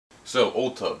So,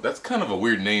 Old Tub. That's kind of a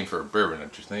weird name for a bourbon,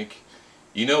 don't you think?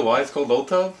 You know why it's called Old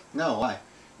Tub? No, why?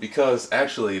 Because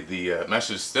actually the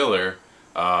master distiller,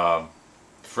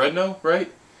 Fredno,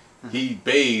 right? He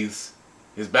bathes,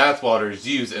 his bathwater is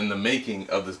used in the making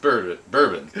of this bourbon.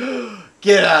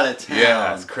 Get out of town.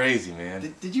 Yeah, it's crazy,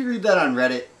 man. Did you read that on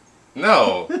Reddit?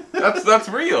 No, that's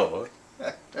real.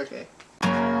 Okay.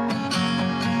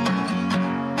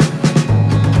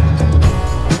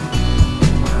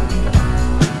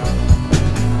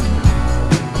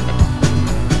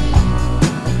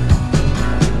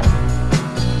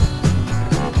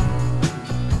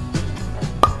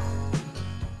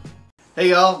 Hey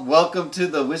y'all, welcome to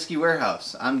the Whiskey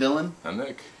Warehouse. I'm Dylan. I'm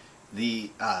Nick. The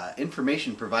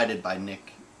information provided by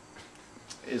Nick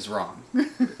is wrong. I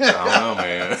don't know,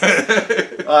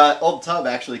 man. Old Tub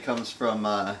actually comes from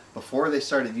before they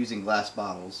started using glass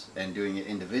bottles and doing it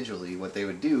individually. What they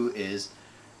would do is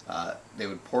they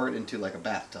would pour it into like a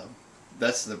bathtub.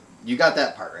 You got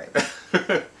that part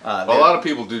right. A lot of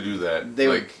people do that.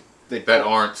 That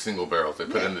aren't single barrels. They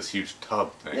put in this huge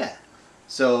tub thing. Yeah.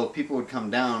 So people would come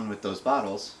down with those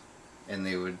bottles, and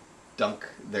they would dunk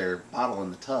their bottle in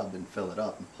the tub and fill it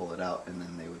up and pull it out, and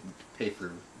then they would pay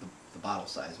for the bottle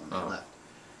size when they left.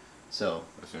 So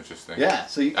that's interesting. Yeah,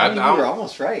 so you were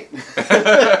almost right.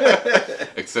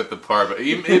 Except the part, but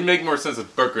it'd make more sense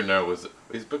if Booker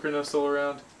is Booker still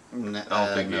around? No, I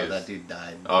don't think he no, is. that dude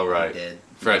died. All right, dead.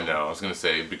 Fred. No, I was gonna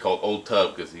say it'd be called Old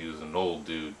Tub because he was an old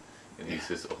dude and he's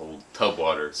his old tub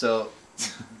water. So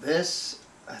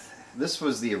this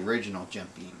was the original Jim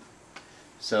Beam.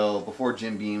 So before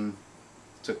Jim Beam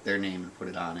took their name and put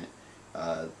it on it,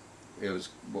 it was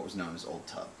what was known as Old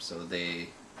Tub. So they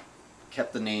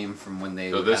kept the name from when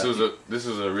they. So this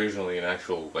was originally an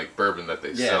actual like bourbon that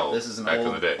they sell. This is an back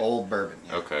in the day. Old bourbon.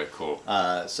 Yeah. Okay, cool.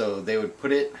 So they would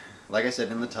put it, like I said,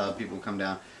 in the tub. People would come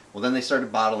down. Well, then they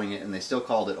started bottling it, and they still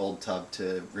called it Old Tub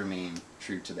to remain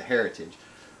true to the heritage.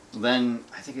 Then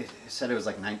I think it said it was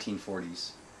like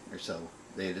 1940s or so.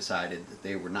 They decided that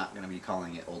they were not going to be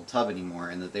calling it Old Tub anymore,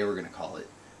 and that they were going to call it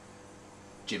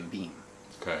Jim Beam.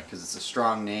 Okay. Because it's a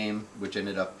strong name, which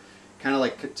ended up kind of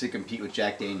like to compete with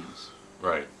Jack Daniels.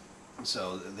 Right.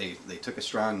 So they took a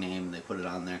strong name and they put it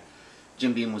on there.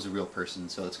 Jim Beam was a real person,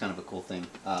 so it's kind of a cool thing.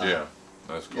 Yeah,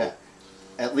 that's cool. Yeah.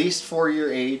 At least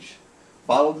 4-year age,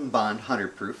 bottled and bond,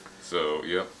 100 proof. So,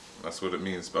 yep, that's what it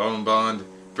means. Bottled and bond,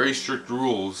 very strict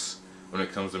rules when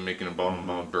it comes to making a bottled and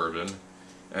bond bourbon.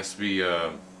 It has to be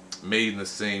made in the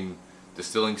same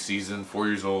distilling season, 4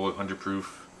 years old, 100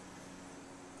 proof.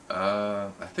 I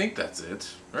think that's it,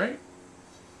 right?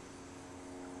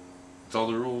 That's all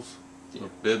the rules. Yeah.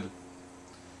 Bib.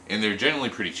 And they're generally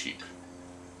pretty cheap.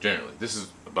 Generally, this is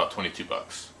about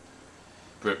 $22.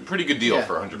 Pretty good deal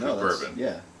for 100 proof bourbon.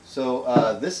 Yeah.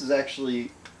 So this is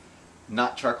actually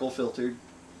not charcoal filtered.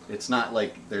 It's not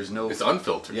like there's no. It's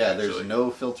unfiltered. Yeah, actually. there's no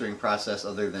filtering process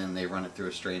other than they run it through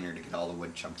a strainer to get all the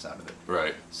wood chunks out of it.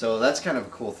 Right. So that's kind of a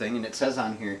cool thing, and it says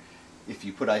on here, if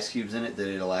you put ice cubes in it, that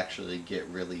it'll actually get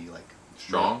really like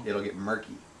strong. It'll get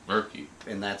murky. Murky.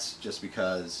 And that's just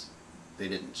because they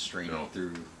didn't strain it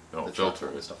through the filter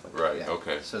and stuff like that. Yeah.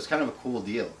 Okay. So it's kind of a cool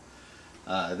deal.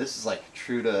 This is like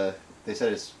true to. They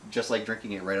said it's just like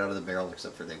drinking it right out of the barrel,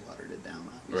 except for they watered it down.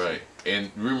 Obviously. Right.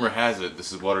 And rumor has it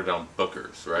this is watered down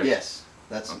Booker's, right? Yes.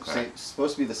 That's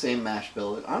supposed to be the same mash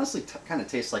bill. It honestly kind of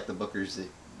tastes like the Booker's that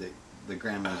the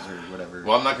grandmas or whatever.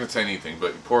 Well, I'm not going to say anything,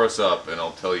 but pour us up and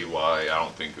I'll tell you why I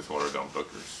don't think it's watered down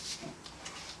Booker's.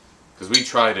 Because we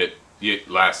tried it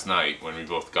last night when we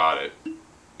both got it,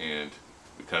 and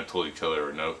we kind of told each other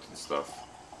our notes and stuff.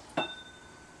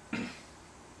 I'm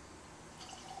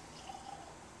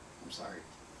sorry.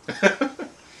 I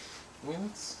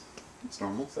mean, it's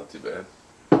normal. It's not too bad.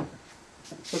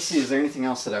 Let's see, is there anything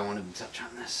else that I wanted to touch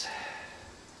on this?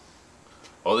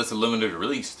 Oh, that's a limited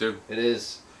release, too. It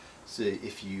is. So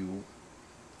if you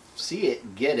see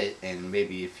it, get it, and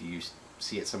maybe if you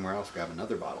see it somewhere else, grab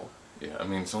another bottle. Yeah, I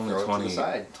mean, it's only Throw it 20 to the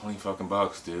side. fucking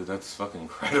bucks, dude. That's fucking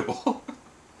incredible.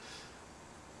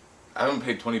 I haven't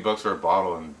paid $20 for a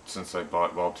bottle since I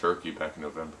bought Wild Turkey back in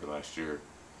November last year.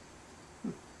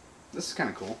 This is kind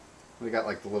of cool. We got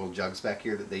like the little jugs back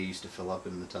here that they used to fill up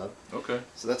in the tub. Okay.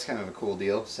 So that's kind of a cool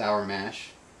deal. Sour mash.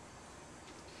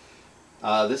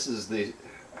 This is the.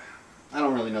 I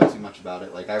don't really know too much about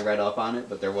it. Like I read up on it,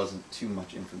 but there wasn't too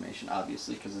much information,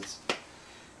 obviously, because this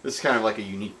is kind of like a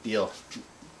unique deal.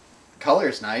 Color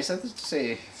is nice. I have to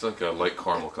say. It's like a light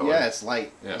caramel color. Yeah, it's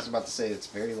light. Yeah. I was about to say it's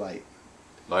very light.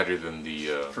 Lighter than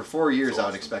the. For 4 years, I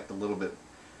would expect a little bit.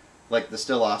 Like the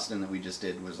Still Austin that we just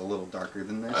did was a little darker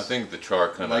than this. I think the char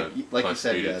kind of like you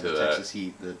said, to the that. Texas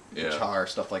heat, the char,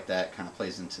 stuff like that kind of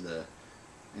plays into the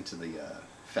into the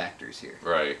factors here.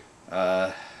 Right.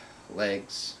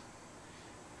 Legs,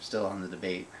 still on the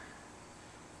debate.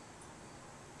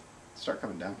 Start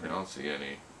coming down. I don't see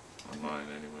any on mine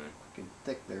anyway. Fucking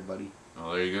thick there, buddy.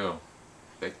 Oh, there you go.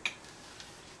 Thick.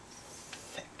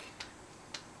 Thick.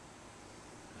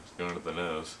 It's going to the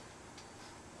nose.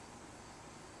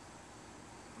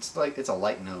 It's like it's a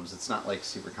light nose. It's not like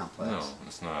super complex. No,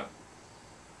 it's not.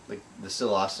 Like the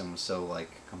Still Austin was so like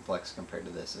complex compared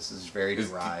to this. This is very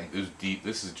dry. It was deep.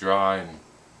 This is dry and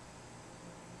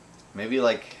Maybe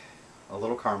like a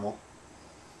little caramel.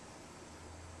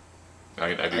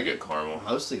 I do get caramel.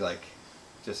 Mostly like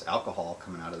just alcohol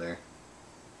coming out of there.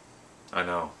 I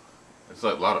know. It's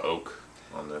like a lot of oak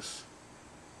on this.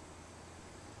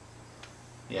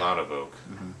 Yeah. A lot of oak.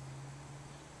 Mm-hmm.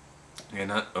 Yeah,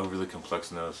 not overly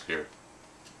complex nose here.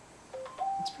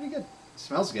 It's pretty good. It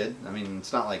smells good. I mean,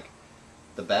 it's not like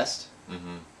the best.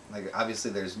 Mm-hmm. Like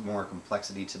obviously, there's more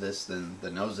complexity to this than the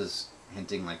nose is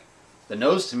hinting. Like the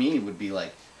nose to me would be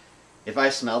like, if I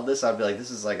smelled this, I'd be like,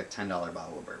 this is like a $10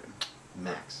 bottle of bourbon,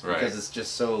 max. Right. Because it's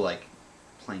just so like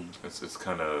plain. It's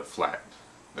kind of flat,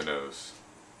 the nose.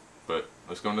 But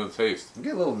let's go into the taste. You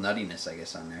get a little nuttiness, I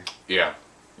guess, on there. Yeah,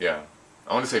 yeah.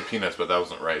 I want to say peanuts, but that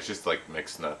wasn't right. It's just like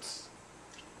mixed nuts.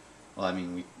 Well, I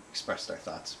mean, we expressed our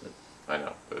thoughts, but I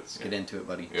know, but let's get into it,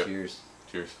 buddy. Yep. Cheers.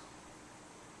 Cheers.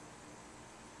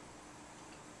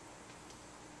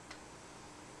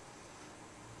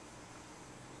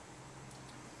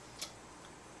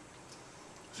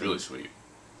 It's really sweet.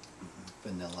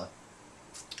 Vanilla.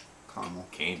 Caramel.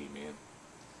 Candy, man.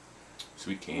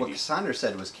 Sweet candy. What Cassandra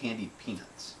said was candied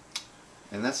peanuts.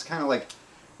 And that's kind of like,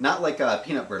 not like a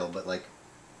peanut brittle, but like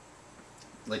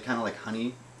kind of like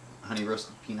honey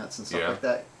roasted peanuts and stuff like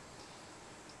that.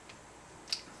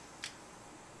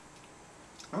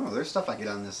 I don't know, there's stuff I get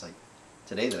on this like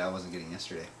today that I wasn't getting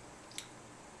yesterday.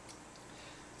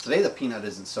 Today the peanut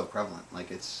isn't so prevalent,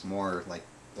 like it's more like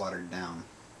watered down.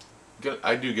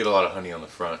 I do get a lot of honey on the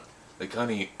front. Like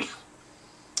honey,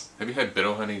 have you had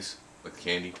Bitto honeys with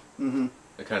candy? Mm-hmm.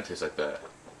 It kind of tastes like that.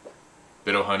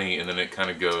 Bitto honey, and then it kind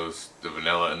of goes to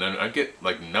vanilla, and then I get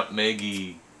like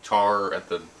nutmeggy char at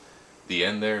the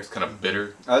end there. It's kind of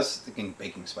bitter. I was thinking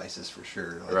baking spices for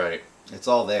sure. Like, Right. It's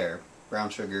all there. Brown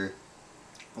sugar,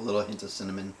 a little hint of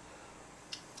cinnamon.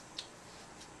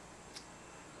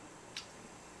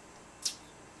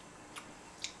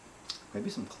 Maybe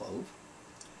some clove.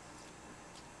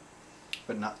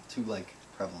 But not too like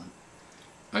prevalent.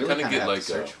 You I really kind of get have to like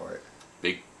search for it.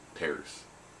 baked pears.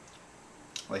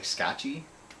 Like scotchy?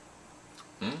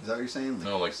 Hmm? Is that what you're saying? Like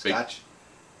No, like scotch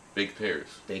baked pears.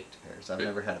 baked pears. I've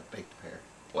never had a baked pear.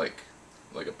 Like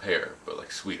a pear, but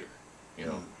like sweeter. You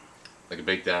know, like a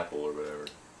baked apple or whatever.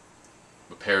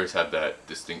 But pears have that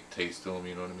distinct taste to them.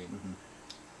 You know what I mean? Mm-hmm.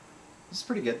 It's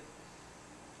pretty good.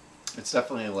 It's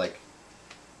definitely like,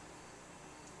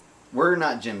 we're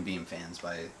not Jim Beam fans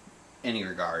by any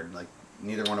regard. Like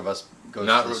neither one of us goes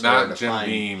to the store to Jim find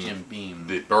Beam, Jim Beam.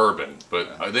 the bourbon,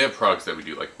 but they have products that we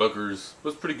do. Like Booker's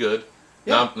was pretty good.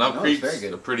 Yeah, Knob no, it's Creek's very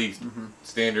good. a pretty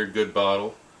standard good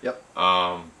bottle. Yep.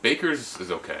 Baker's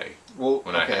is okay. Well,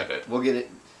 when I had it. We'll get it.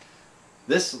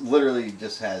 This literally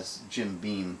just has Jim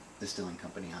Beam Distilling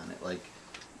Company on it. Like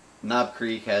Knob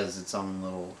Creek has its own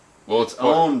little. Well, it's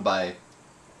owned by.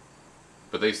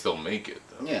 But they still make it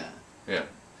though. Yeah. Yeah.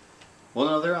 Well,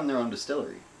 no, they're on their own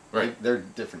distillery. Right. They're a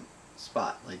different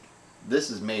spot. Like this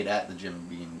is made at the Jim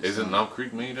Beam. Isn't Knob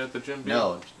Creek made at the Jim Beam?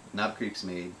 No, Knob Creek's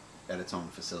made at its own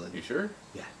facility. You sure?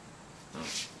 Yeah.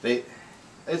 Oh.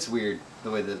 It's weird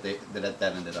the way that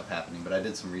that ended up happening, but I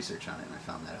did some research on it and I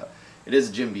found that out. It is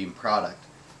a Jim Beam product,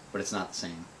 but it's not the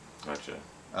same. Gotcha.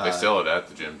 They sell it at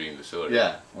the Jim Beam distillery.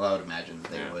 Yeah. Well, I would imagine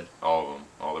that they would. All of them,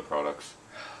 all their products.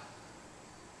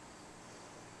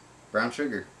 Brown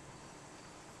sugar.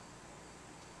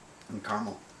 And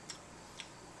caramel.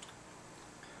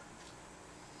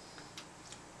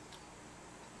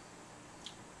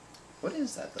 What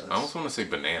is that though? I almost want to say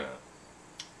banana.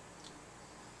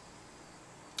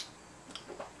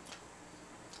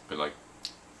 But like,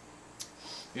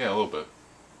 yeah, a little bit.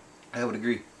 I would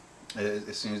agree.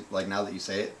 As soon as, like, now that you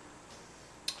say it,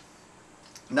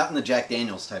 not in the Jack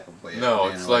Daniels type of way. No,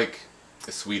 banana, it's like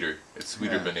it's sweeter. It's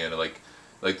sweeter Yeah. banana,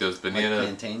 like those banana. like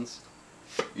plantains.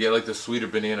 Yeah, like the sweeter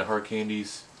banana hard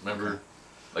candies. Remember, Okay.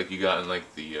 like you got in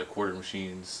like the quarter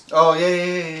machines. Oh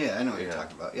yeah. I know what you're Yeah.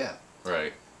 talking about. Yeah.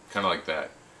 Right, kind of like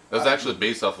that. That was actually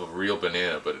based off of real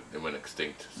banana, but it went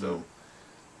extinct, so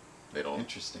they don't.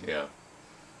 Interesting. Yeah.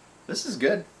 This is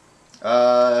good.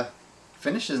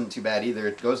 Finish isn't too bad either.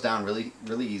 It goes down really,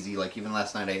 really easy. Like even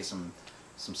last night I ate some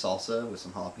salsa with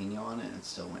some jalapeno on it, and it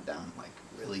still went down like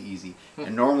really easy.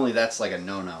 And normally that's like a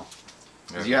no-no.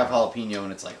 Because you have jalapeno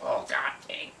and it's like, oh god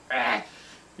dang,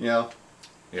 you know?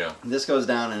 Yeah. This goes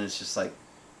down and it's just like,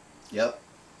 yep,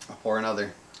 I'll pour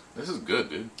another. This is good,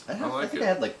 dude. I think I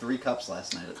had like 3 cups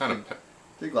last night. Kind of.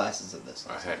 3 glasses of this.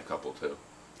 I had a couple too.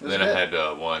 And It was then good. I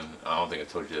had one. I don't think I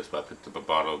told you this, but I picked up a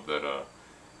bottle that.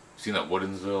 Seen that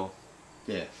Woodensville?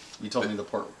 Yeah, you told me the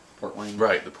port wine.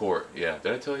 Right, the port. Yeah,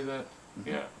 did I tell you that? Mm-hmm.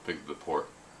 Yeah, I picked the port.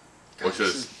 God, Which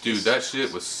was, dude, that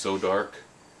shit was so dark.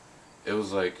 It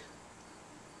was like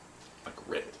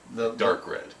red, dark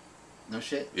red. No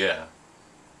shit. Yeah,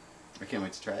 I can't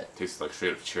wait to try it. tastes like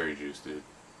straight up cherry juice, dude.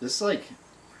 This like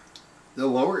the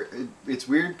lower. It's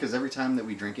weird because every time that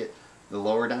we drink it, the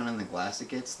lower down in the glass it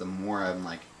gets, the more I'm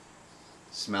like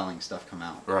smelling stuff come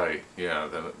out. Right. Yeah.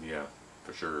 Yeah.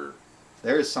 For sure.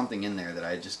 There is something in there that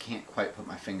I just can't quite put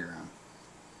my finger on,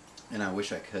 and I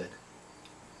wish I could.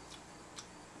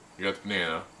 You got the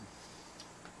banana.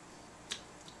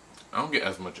 I don't get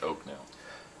as much oak now.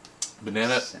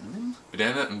 Cinnamon?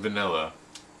 Banana and vanilla.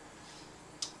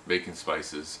 Baking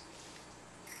spices.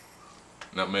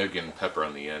 Nutmeg and pepper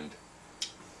on the end.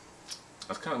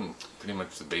 That's kind of pretty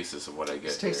much the basis of what I get.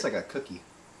 This tastes here. like a cookie.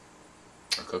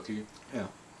 A cookie? Yeah.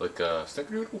 Like a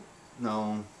snickerdoodle?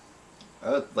 No.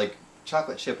 Like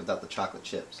chocolate chip without the chocolate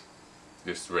chips.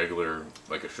 Just regular,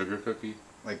 like a sugar cookie?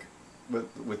 Like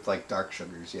with like dark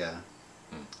sugars, yeah.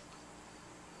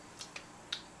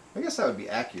 I guess that would be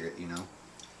accurate, you know.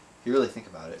 If you really think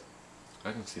about it.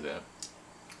 I can see that.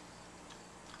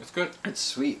 It's good. It's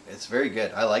sweet. It's very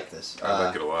good. I like this. I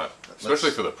like it a lot. Especially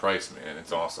for the price, man.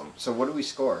 It's awesome. So what do we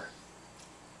score?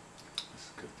 It's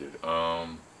good, dude.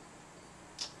 I'd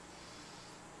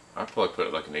probably put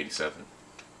it like an 87.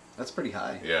 That's pretty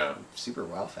high. Yeah. Super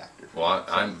wow factor. Well,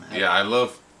 I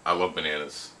love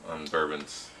bananas on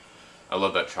bourbons. I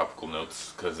love that tropical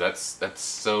notes because that's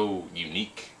so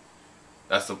unique.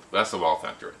 That's the wow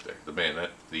factor right there. The banana.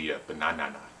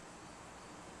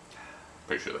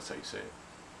 Pretty sure that's how you say it.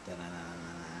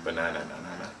 Banana.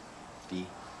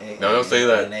 No, don't say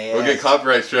that. We'll get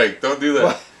copyright strike. Don't do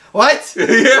that. What?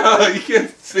 Yeah, you can't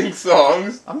sing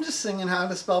songs. I'm just singing how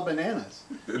to spell bananas.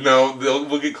 No,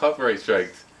 we'll get copyright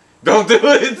striked. Don't do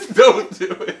it. Don't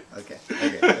do it. Okay.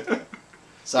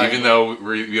 Sorry. Even though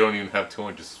we don't even have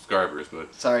 200 subscribers,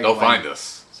 but sorry, they'll Gwen. find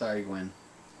us. Sorry, Gwen.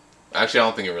 Actually, I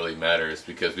don't think it really matters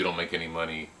because we don't make any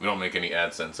money. We don't make any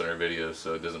AdSense on our videos,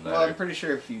 so it doesn't matter. Well, I'm pretty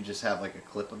sure if you just have like a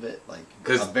clip of it, like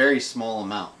a very small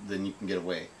amount, then you can get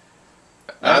away.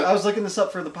 I was looking this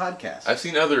up for the podcast. I've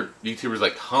seen other YouTubers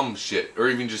like hum shit, or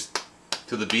even just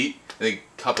to the beat, and they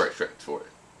copyright striked for it.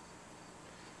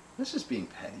 That's just being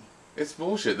petty. It's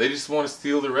bullshit. They just want to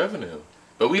steal the revenue.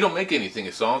 But we don't make anything,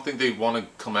 so I don't think they want to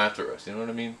come after us. You know what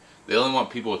I mean? They only want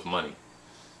people with money.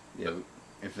 Yeah.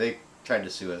 If they tried to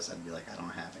sue us, I'd be like, I don't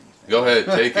have anything. Go ahead,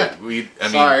 take it.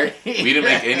 Sorry. We didn't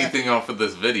make anything off of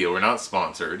this video. We're not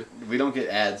sponsored. We don't get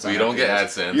ads. We don't get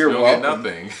AdSense. You're welcome.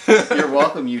 Get nothing. You're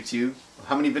welcome, YouTube.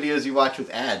 How many videos you watch with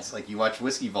ads? Like you watch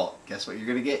Whiskey Vault. Guess what you're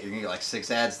gonna get? You're gonna get like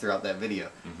 6 ads throughout that video.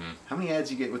 Mm-hmm. How many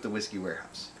ads you get with the Whiskey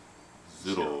Warehouse?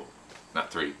 0. Not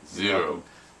 3. 0.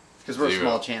 Because we're a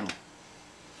small channel.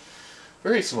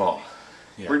 Very small.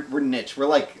 Yeah. We're niche. We're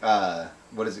like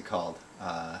what is it called?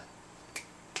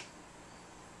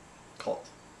 Cult.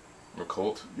 We're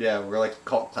cult? Yeah, we're like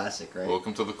cult classic, right?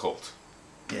 Welcome to the cult.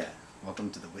 Yeah. Welcome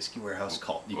to the Whiskey Warehouse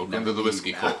cult. Welcome to the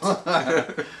whiskey cult.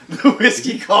 The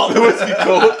whiskey cult. The whiskey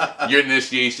cult. Your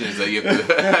initiation is that you have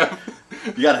to have.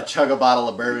 You gotta chug a bottle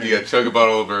of bourbon. You gotta chug a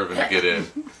bottle of bourbon to get in.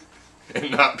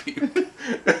 And not puke.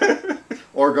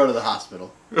 Or go to the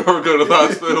hospital. Or go to the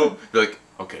hospital. Be like,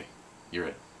 okay, you're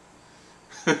in.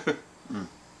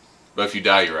 But if you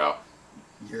die, you're out.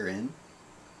 You're in?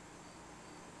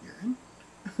 You're in?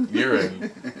 You're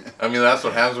in. I mean, that's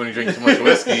what happens when you drink too much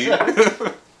whiskey.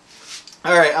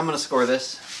 Alright, I'm going to score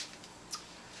this.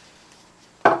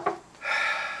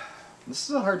 This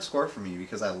is a hard score for me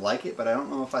because I like it, but I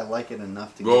don't know if I like it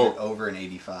enough to give it over an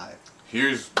 85.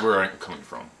 Here's where I'm coming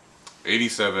from.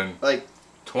 87. Like,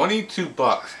 $22,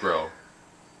 bro.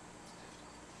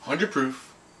 100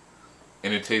 proof.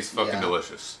 And it tastes fucking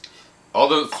delicious. All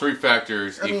those 3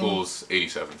 factors equals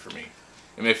 87 for me.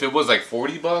 I mean, if it was like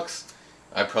 $40,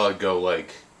 I'd probably go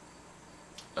like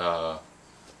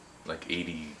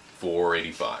 84,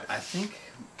 85. I think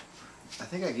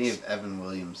I gave Evan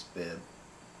Williams' bib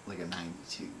like a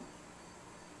 92.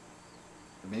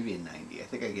 Or maybe a 90. I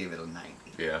think I gave it a 90.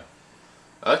 Yeah.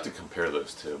 I like to compare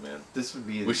those two, man. This would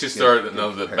be. We should start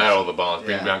another Battle of the Bonds.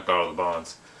 Bring back Battle of the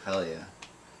Bonds. Hell yeah.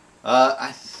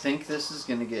 I think this is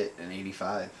gonna get an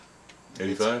 85.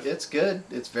 85? It's good.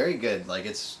 It's very good. Like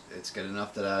it's good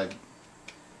enough that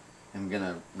am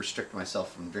gonna restrict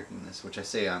myself from drinking this, which I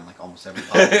say on like almost every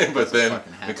podcast. But then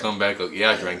we come back like,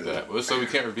 yeah, I drank that. So we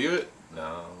can't review it?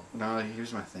 No. No,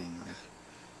 here's my thing. Like,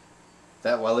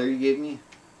 that Weller you gave me.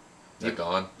 Is it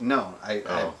gone? No,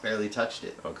 I barely touched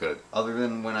it. Oh, good. Other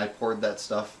than when I poured that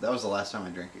stuff, that was the last time I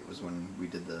drank it. Was when we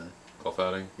did the golf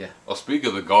outing. Yeah. Well, speak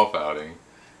of the golf outing,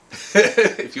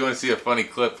 if you want to see a funny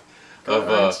clip of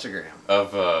Instagram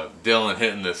of Dylan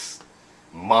hitting this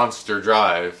monster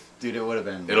drive, dude, it would have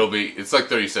been. It's like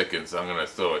 30 seconds. I'm gonna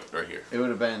throw it right here. It would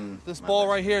have been. This ball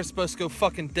right here is supposed to go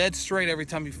fucking dead straight every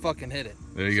time you fucking hit it.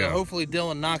 There you go. Hopefully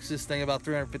Dylan knocks this thing about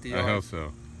 350 yards. I hope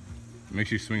so. It makes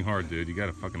you swing hard, dude. You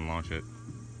gotta fucking launch it.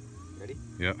 Ready?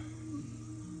 Yep.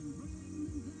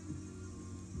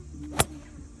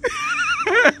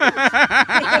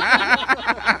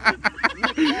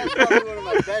 That's probably one of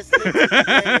my best hits of the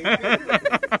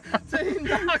day. So he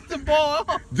knocked the ball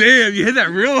off. Damn, you hit that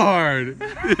real hard.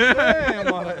 Damn,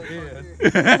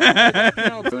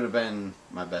 It would have been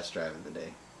my best drive of the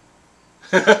day.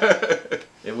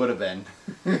 It would have been.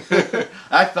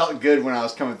 I felt good when I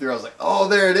was coming through. I was like, oh,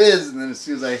 there it is. And then as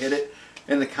soon as I hit it,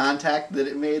 and the contact that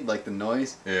it made, like the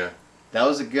noise, yeah, that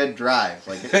was a good drive.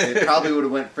 Like it probably would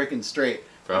have went freaking straight.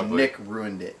 Probably. Nick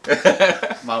ruined it.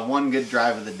 My one good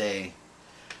drive of the day.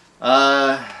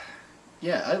 Yeah,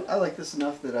 I like this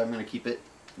enough that I'm gonna keep it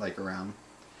like around.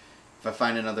 If I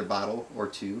find another bottle or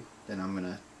two, then I'm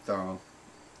gonna throw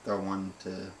one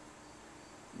to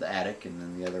the attic, and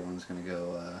then the other one's gonna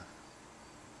go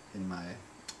in my.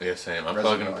 Yeah, same. I'm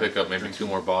probably gonna pick up maybe 2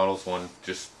 more bottles, one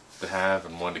just to have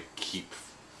and one to keep,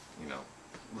 you know,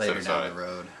 later set aside. down the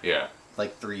road. Yeah.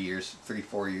 Like 3 years,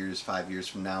 4 years, 5 years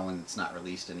from now when it's not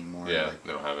released anymore. Yeah, like,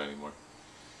 they don't have it anymore.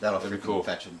 That'll That'd be freaking cool.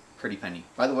 fetch a pretty penny.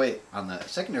 By the way, on the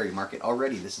secondary market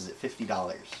already, this is at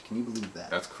 $50. Can you believe that?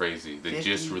 That's crazy. They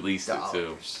just released it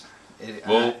too.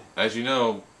 Well, as you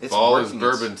know, fall is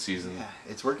bourbon season. Yeah,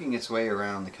 it's working its way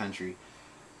around the country.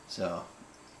 So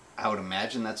I would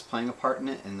imagine that's playing a part in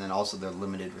it, and then also their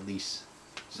limited release.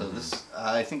 So this,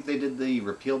 I think they did the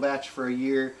repeal batch for a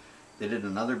year. They did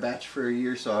another batch for a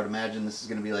year, so I would imagine this is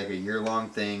going to be like a year-long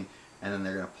thing, and then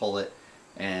they're going to pull it,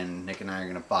 and Nick and I are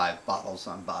going to buy bottles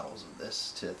on bottles of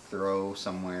this to throw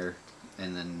somewhere,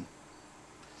 and then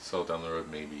Sell down the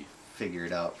road, maybe. figure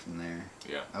it out from there.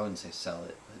 Yeah. I wouldn't say sell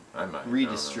it, but I might.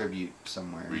 redistribute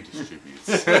somewhere. Redistribute.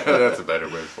 That's a better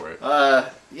word for it.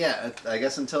 Yeah, I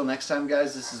guess until next time,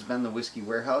 guys, this has been the Whiskey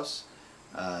Warehouse.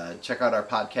 Check out our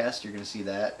podcast. You're going to see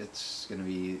that. It's going to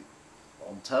be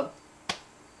Old Tub.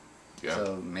 Yeah.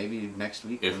 So maybe next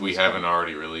week. If we haven't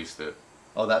already released it.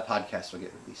 Oh, that podcast will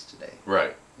get released today.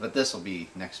 Right. But this will be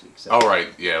next week. So oh, right.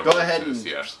 Yeah. go ahead and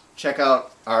check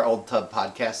out our Old Tub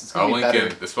podcast. It's I'll going to be link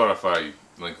better. in. The Spotify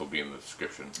link will be in the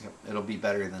description. Yep, it'll be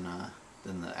better than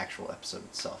the actual episode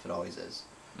itself. It always is.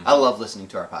 I love listening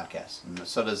to our podcast, and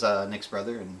so does Nick's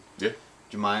brother, and Yeah.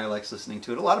 Jemiah likes listening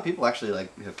to it. A lot of people actually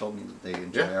have told me that they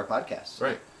enjoy our podcast.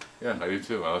 Right. Yeah, I do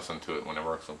too. I listen to it when I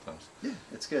work sometimes. Yeah,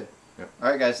 it's good. Yeah. All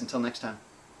right, guys. Until next time.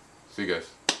 See you guys.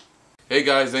 Hey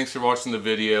guys, thanks for watching the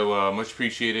video. Much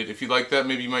appreciated. If you like that,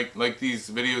 maybe you might like these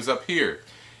videos up here,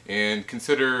 and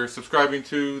consider subscribing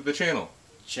to the channel.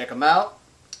 Check them out,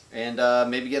 and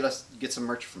maybe get some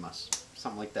merch from us,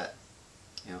 something like that.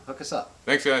 You know, hook us up.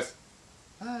 Thanks, guys.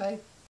 Bye.